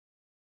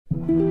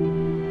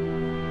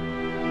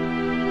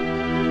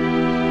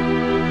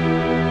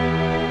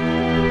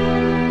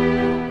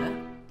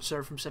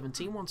Sir from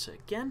 17 once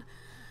again,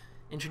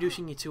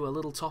 introducing you to a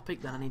little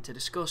topic that I need to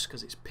discuss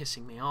because it's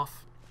pissing me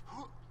off.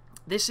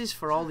 This is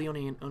for all the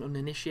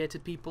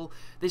uninitiated people.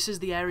 This is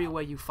the area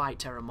where you fight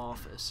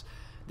Terramorphous.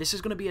 This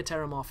is going to be a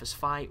Terramorphous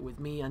fight with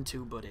me and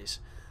 2 buddies.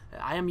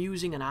 I am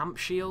using an amp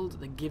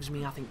shield that gives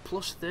me, I think,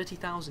 plus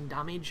 30,000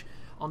 damage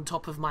on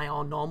top of my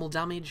normal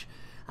damage,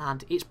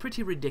 and it's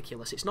pretty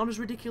ridiculous. It's not as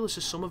ridiculous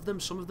as some of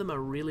them. Some of them are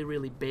really,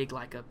 really big,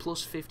 like a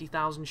plus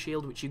 50,000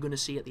 shield, which you're going to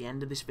see at the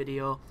end of this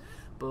video.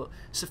 But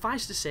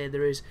suffice to say,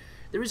 there is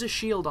a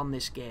shield on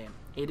this game.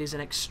 It is an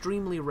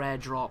extremely rare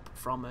drop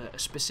from a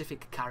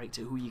specific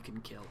character who you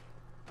can kill.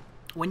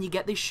 When you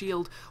get this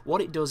shield,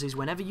 what it does is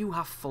whenever you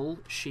have full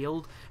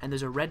shield and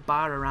there's a red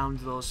bar around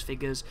those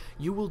figures,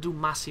 you will do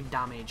massive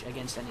damage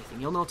against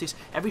anything. You'll notice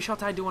every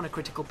shot I do on a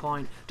critical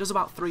point does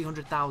about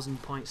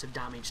 300,000 points of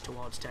damage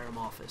towards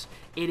Terramorphous.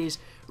 It is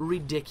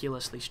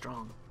ridiculously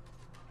strong.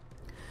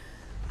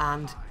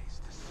 And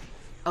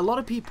a lot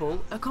of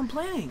people are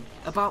complaining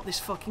about this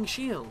fucking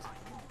shield,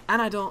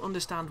 and I don't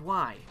understand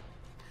why.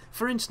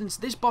 For instance,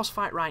 this boss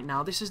fight right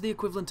now, this is the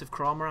equivalent of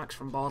Chromarax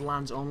from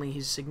Borderlands, only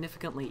he's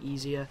significantly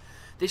easier.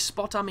 This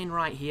spot I'm in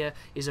right here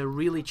is a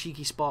really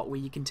cheeky spot where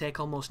you can take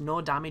almost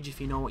no damage if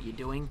you know what you're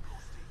doing.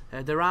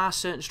 There are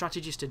certain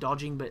strategies to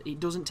dodging, but it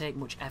doesn't take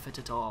much effort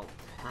at all.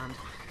 And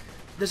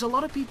there's a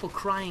lot of people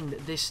crying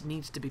that this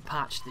needs to be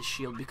patched, this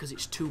shield, because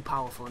it's too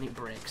powerful and it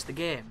breaks the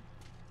game.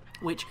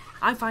 Which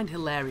I find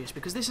hilarious,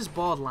 because this is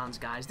Borderlands,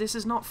 guys. This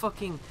is not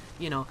fucking,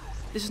 you know,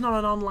 this is not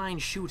an online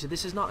shooter.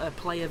 This is not a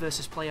player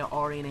versus player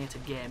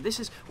orientated game. This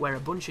is where a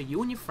bunch of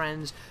you and your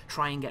friends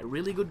try and get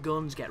really good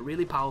guns, get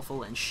really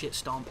powerful, and shit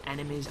stomp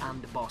enemies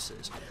and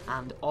bosses.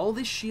 And all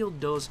this shield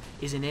does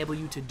is enable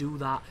you to do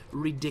that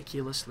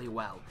ridiculously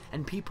well.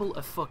 And people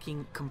are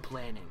fucking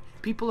complaining.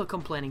 People are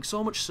complaining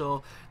so much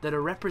so that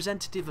a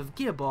representative of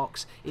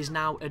Gearbox is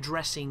now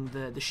addressing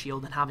the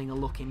shield and having a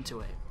look into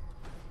it.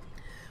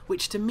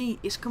 Which to me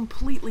is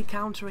completely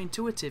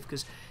counterintuitive,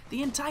 because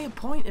the entire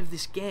point of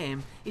this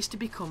game is to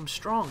become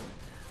strong.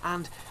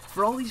 And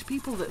for all these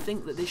people that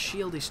think that this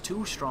shield is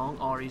too strong,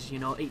 or is, you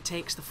know, it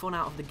takes the fun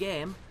out of the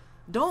game,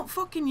 don't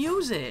fucking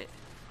use it.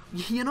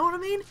 You know what I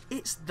mean?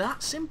 It's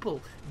that simple.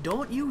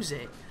 Don't use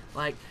it.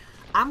 Like,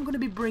 I'm going to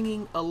be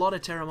bringing a lot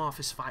of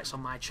Terramorphous fights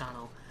on my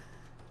channel.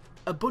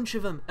 A bunch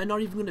of them are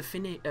not even going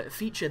to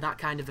feature that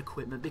kind of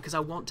equipment, because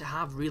I want to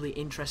have really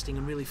interesting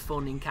and really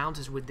fun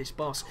encounters with this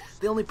boss.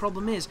 The only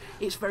problem is,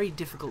 it's very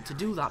difficult to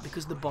do that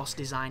because the boss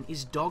design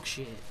is dog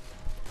shit.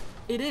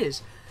 It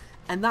is.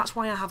 And that's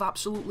why I have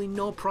absolutely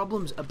no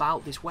problems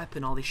about this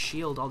weapon or this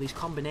shield or this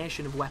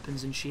combination of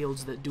weapons and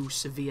shields that do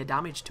severe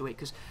damage to it,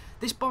 because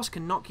this boss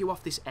can knock you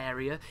off this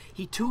area.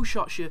 He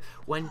two-shots you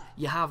when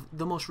you have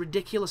the most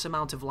ridiculous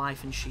amount of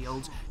life and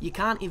shields. You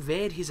can't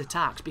evade his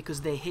attacks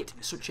because they hit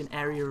such an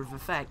area of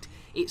effect.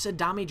 It's a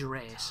damage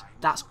race.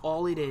 That's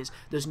all it is.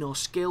 There's no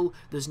skill,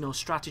 there's no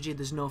strategy,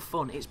 there's no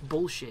fun. It's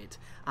bullshit.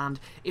 And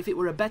if it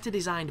were a better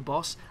designed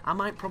boss, I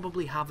might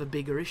probably have a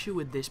bigger issue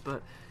with this,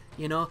 but,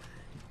 you know,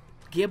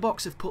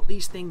 Gearbox have put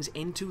these things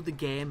into the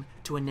game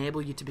to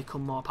enable you to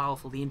become more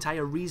powerful. The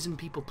entire reason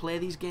people play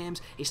these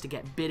games is to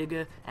get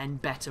bigger and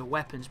better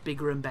weapons,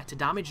 bigger and better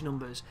damage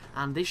numbers,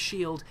 and this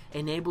shield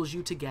enables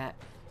you to get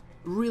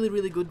really,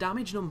 really good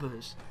damage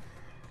numbers.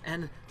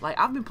 And, like,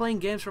 I've been playing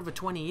games for over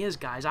 20 years,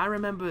 guys. I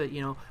remember,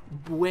 you know,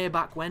 way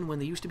back when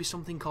there used to be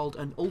something called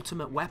an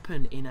ultimate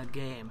weapon in a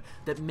game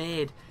that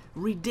made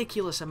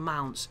ridiculous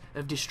amounts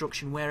of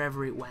destruction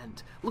wherever it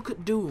went. Look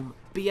at Doom,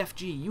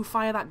 BFG. You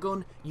fire that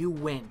gun, you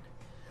win.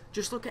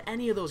 Just look at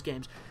any of those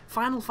games.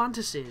 Final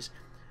Fantasy X,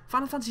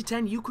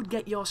 you could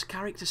get your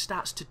character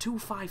stats to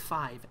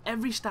 255.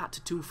 Every stat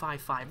to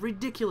 255.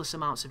 Ridiculous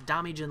amounts of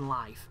damage and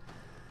life.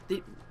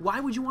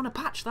 Why would you want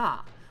to patch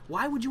that?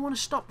 Why would you want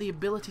to stop the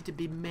ability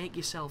to make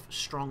yourself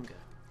stronger?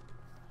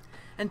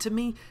 And to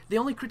me, the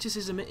only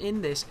criticism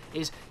in this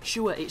is,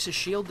 sure, it's a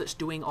shield that's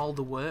doing all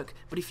the work,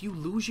 but if you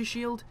lose your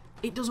shield,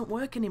 it doesn't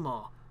work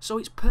anymore. So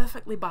it's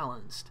perfectly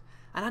balanced.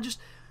 And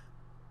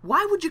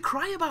why would you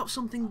cry about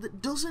something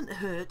that doesn't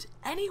hurt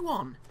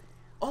anyone?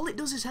 All it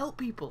does is help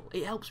people.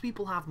 It helps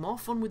people have more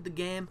fun with the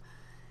game.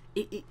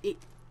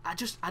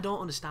 I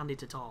don't understand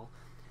it at all.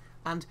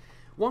 And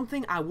one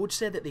thing I would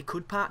say that they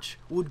could patch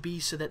would be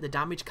so that the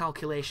damage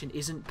calculation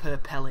isn't per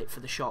pellet for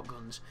the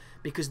shotguns,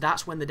 because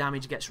that's when the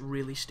damage gets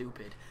really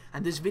stupid.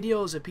 And there's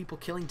videos of people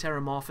killing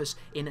Terramorphous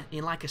in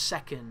like a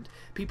second,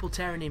 people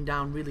tearing him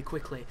down really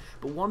quickly.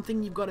 But one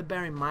thing you've got to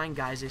bear in mind,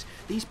 guys, is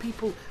these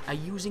people are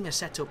using a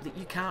setup that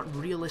you can't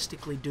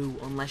realistically do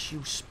unless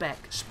you spec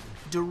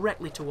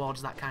directly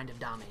towards that kind of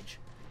damage.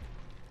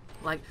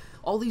 Like,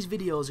 all these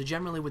videos are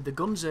generally with the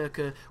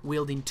Gunzerker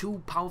wielding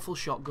 2 powerful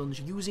shotguns,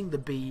 using the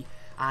Bee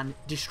and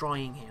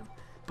destroying him.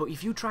 But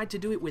if you tried to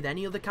do it with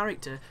any other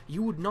character,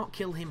 you would not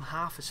kill him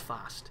half as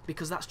fast,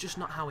 because that's just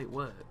not how it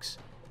works.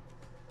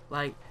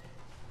 Like,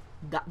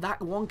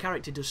 That one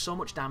character does so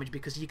much damage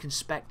because you can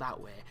spec that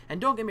way.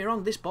 And don't get me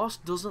wrong, this boss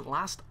doesn't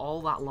last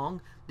all that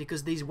long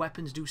because these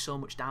weapons do so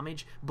much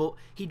damage, but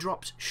he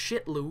drops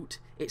shit loot.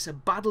 It's a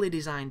badly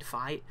designed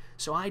fight,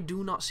 so I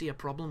do not see a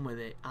problem with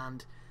it.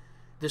 And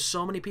there's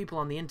so many people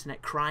on the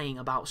internet crying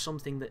about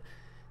something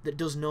that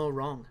does no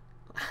wrong.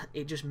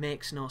 It just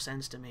makes no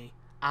sense to me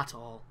at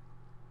all.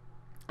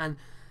 And,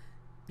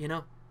 you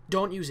know,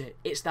 don't use it.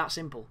 It's that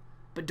simple.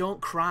 But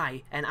don't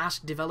cry and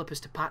ask developers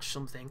to patch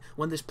something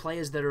when there's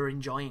players that are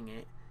enjoying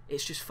it.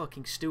 It's just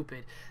fucking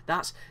stupid.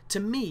 That's, to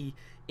me,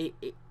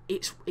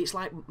 it's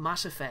like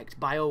Mass Effect,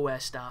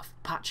 BioWare staff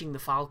patching the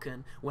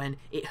Falcon when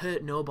it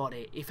hurt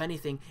nobody. If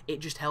anything, it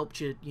just helped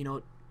you, you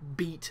know,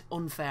 beat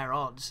unfair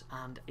odds,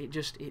 and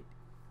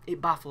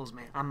it baffles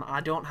me.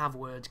 I don't have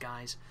words,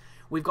 guys.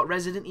 We've got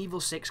Resident Evil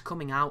 6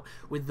 coming out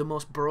with the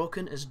most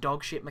broken as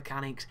dog shit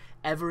mechanics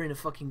ever in a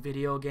fucking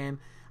video game,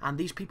 and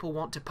these people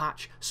want to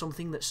patch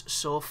something that's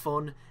so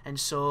fun and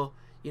so,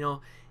 you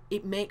know,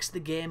 it makes the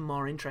game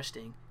more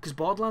interesting. Because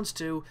Borderlands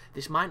 2,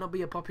 this might not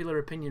be a popular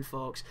opinion,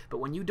 folks, but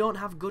when you don't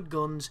have good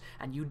guns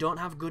and you don't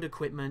have good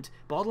equipment,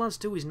 Borderlands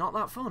 2 is not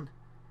that fun.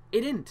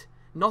 It isn't.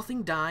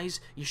 Nothing dies,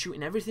 you're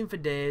shooting everything for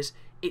days,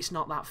 it's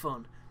not that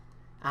fun.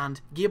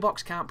 And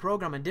Gearbox can't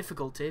program a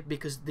difficulty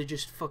because they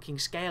just fucking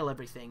scale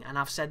everything, and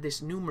I've said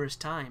this numerous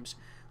times.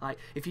 Like,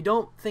 if you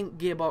don't think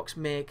Gearbox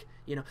make,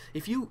 you know,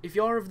 if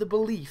you're of the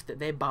belief that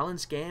they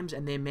balance games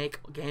and they make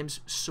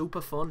games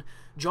super fun,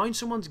 join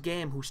someone's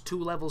game who's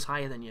 2 levels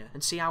higher than you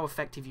and see how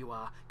effective you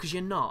are, because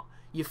you're not.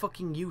 You're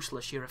fucking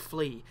useless, you're a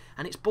flea,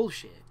 and it's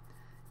bullshit.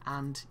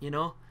 And, you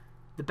know,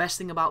 the best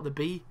thing about the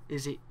Bee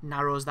is it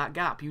narrows that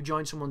gap. You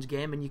join someone's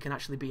game and you can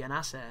actually be an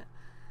asset.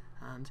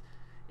 And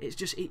it's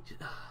just,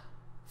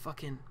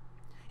 fucking,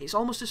 it's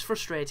almost as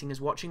frustrating as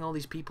watching all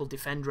these people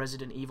defend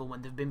Resident Evil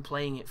when they've been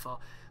playing it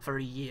for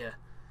a year.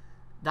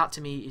 That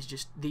to me is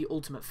just the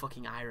ultimate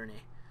fucking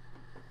irony.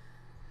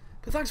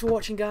 But thanks for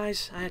watching,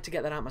 guys. I had to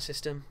get that out of my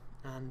system.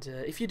 And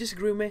if you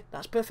disagree with me,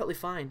 that's perfectly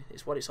fine.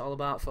 It's what it's all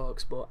about,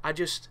 folks. But I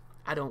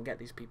don't get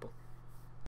these people.